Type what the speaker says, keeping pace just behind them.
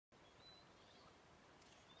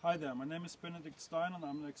Hi there, my name is Benedikt Steiner and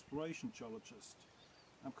I'm an exploration geologist.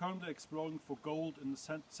 I'm currently exploring for gold in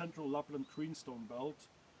the Central Lapland Greenstone Belt,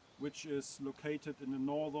 which is located in the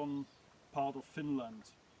northern part of Finland.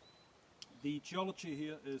 The geology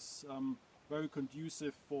here is very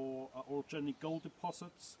conducive for orogenic gold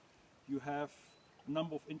deposits. You have a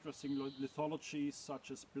number of interesting lithologies such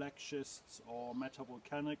as black schists or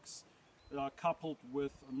metavolcanics that are coupled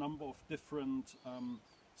with a number of different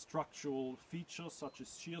structural features such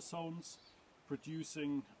as shear zones,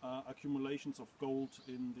 producing accumulations of gold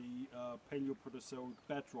in the Paleoproterozoic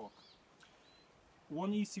bedrock.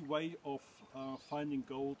 One easy way of finding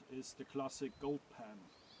gold is the classic gold pan.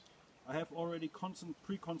 I have already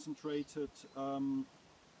pre-concentrated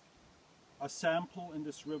a sample in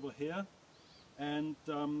this river here, and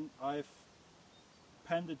I've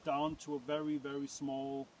panned it down to a very, very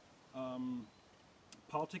small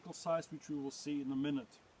particle size, which we will see in a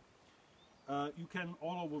minute. You can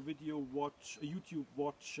all over YouTube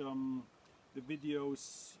watch the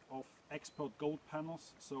videos of expert gold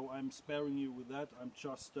panels, so I'm sparing you with that. I'm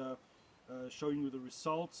just showing you the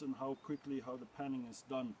results and how the panning is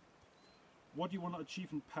done. What you want to achieve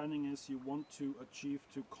in panning is you want to achieve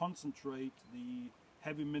to concentrate the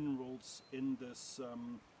heavy minerals in this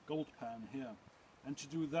gold pan here, and to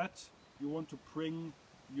do that you want to bring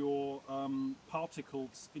your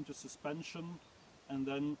particles into suspension and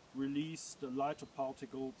then release the lighter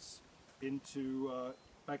particles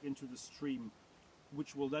back into the stream,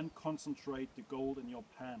 which will then concentrate the gold in your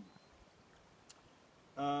pan.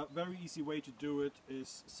 A very easy way to do it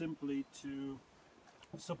is simply to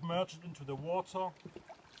submerge it into the water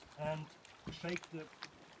and shake the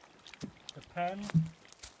pan,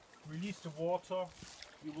 release the water.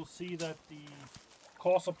 You will see that the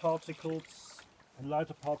coarser particles and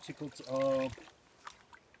lighter particles are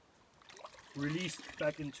released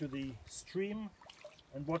back into the stream,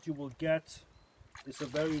 and what you will get is a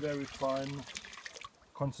very, very fine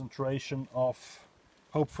concentration of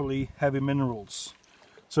hopefully heavy minerals.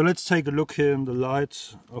 So let's take a look here in the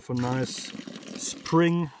light of a nice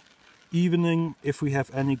spring evening if we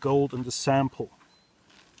have any gold in the sample.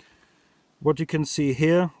 What you can see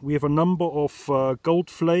here, we have a number of gold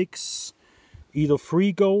flakes, either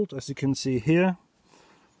free gold, as you can see here.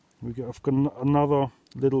 I've got another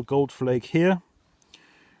little gold flake here,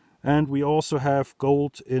 and we also have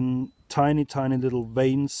gold in tiny little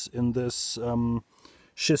veins in this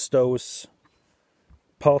schistose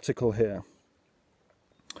particle here.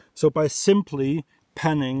 So by simply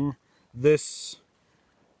panning this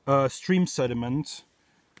stream sediment,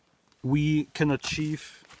 we can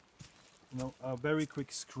achieve a very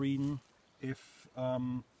quick screen if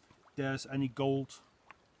there's any gold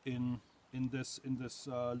in this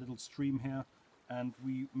little stream here, and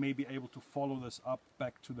we may be able to follow this up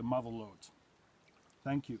back to the mother lode.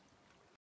 Thank you.